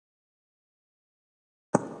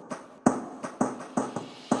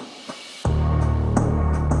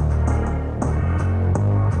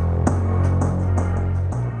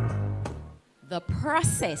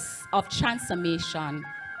process of transformation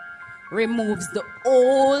removes the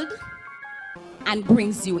old and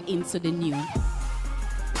brings you into the new.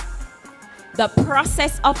 The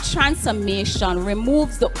process of transformation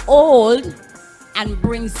removes the old and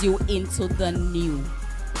brings you into the new.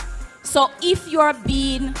 So if you're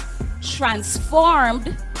being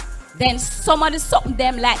transformed, then somebody something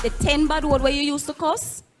them like the 10 bad word where you used to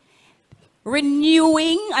cuss.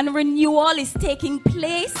 Renewing and renewal is taking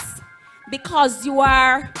place because you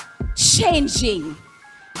are changing.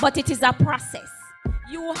 But it is a process.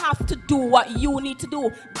 You have to do what you need to do.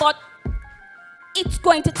 But it's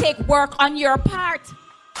going to take work on your part.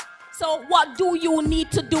 So what do you need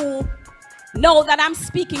to do now that I'm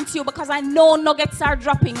speaking to you? Because I know nuggets are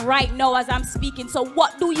dropping right now as I'm speaking. So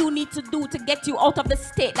what do you need to do to get you out of the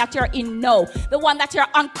state that you're in now? The one that you're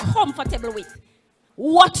uncomfortable with.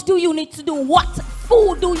 What do you need to do? What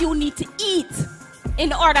food do you need to eat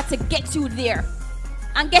in order to get you there?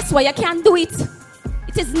 And guess what? You can't do it.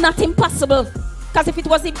 It is not impossible. Because if it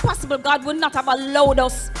was impossible, God would not have allowed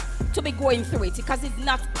us to be going through it. Because it's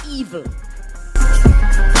not evil.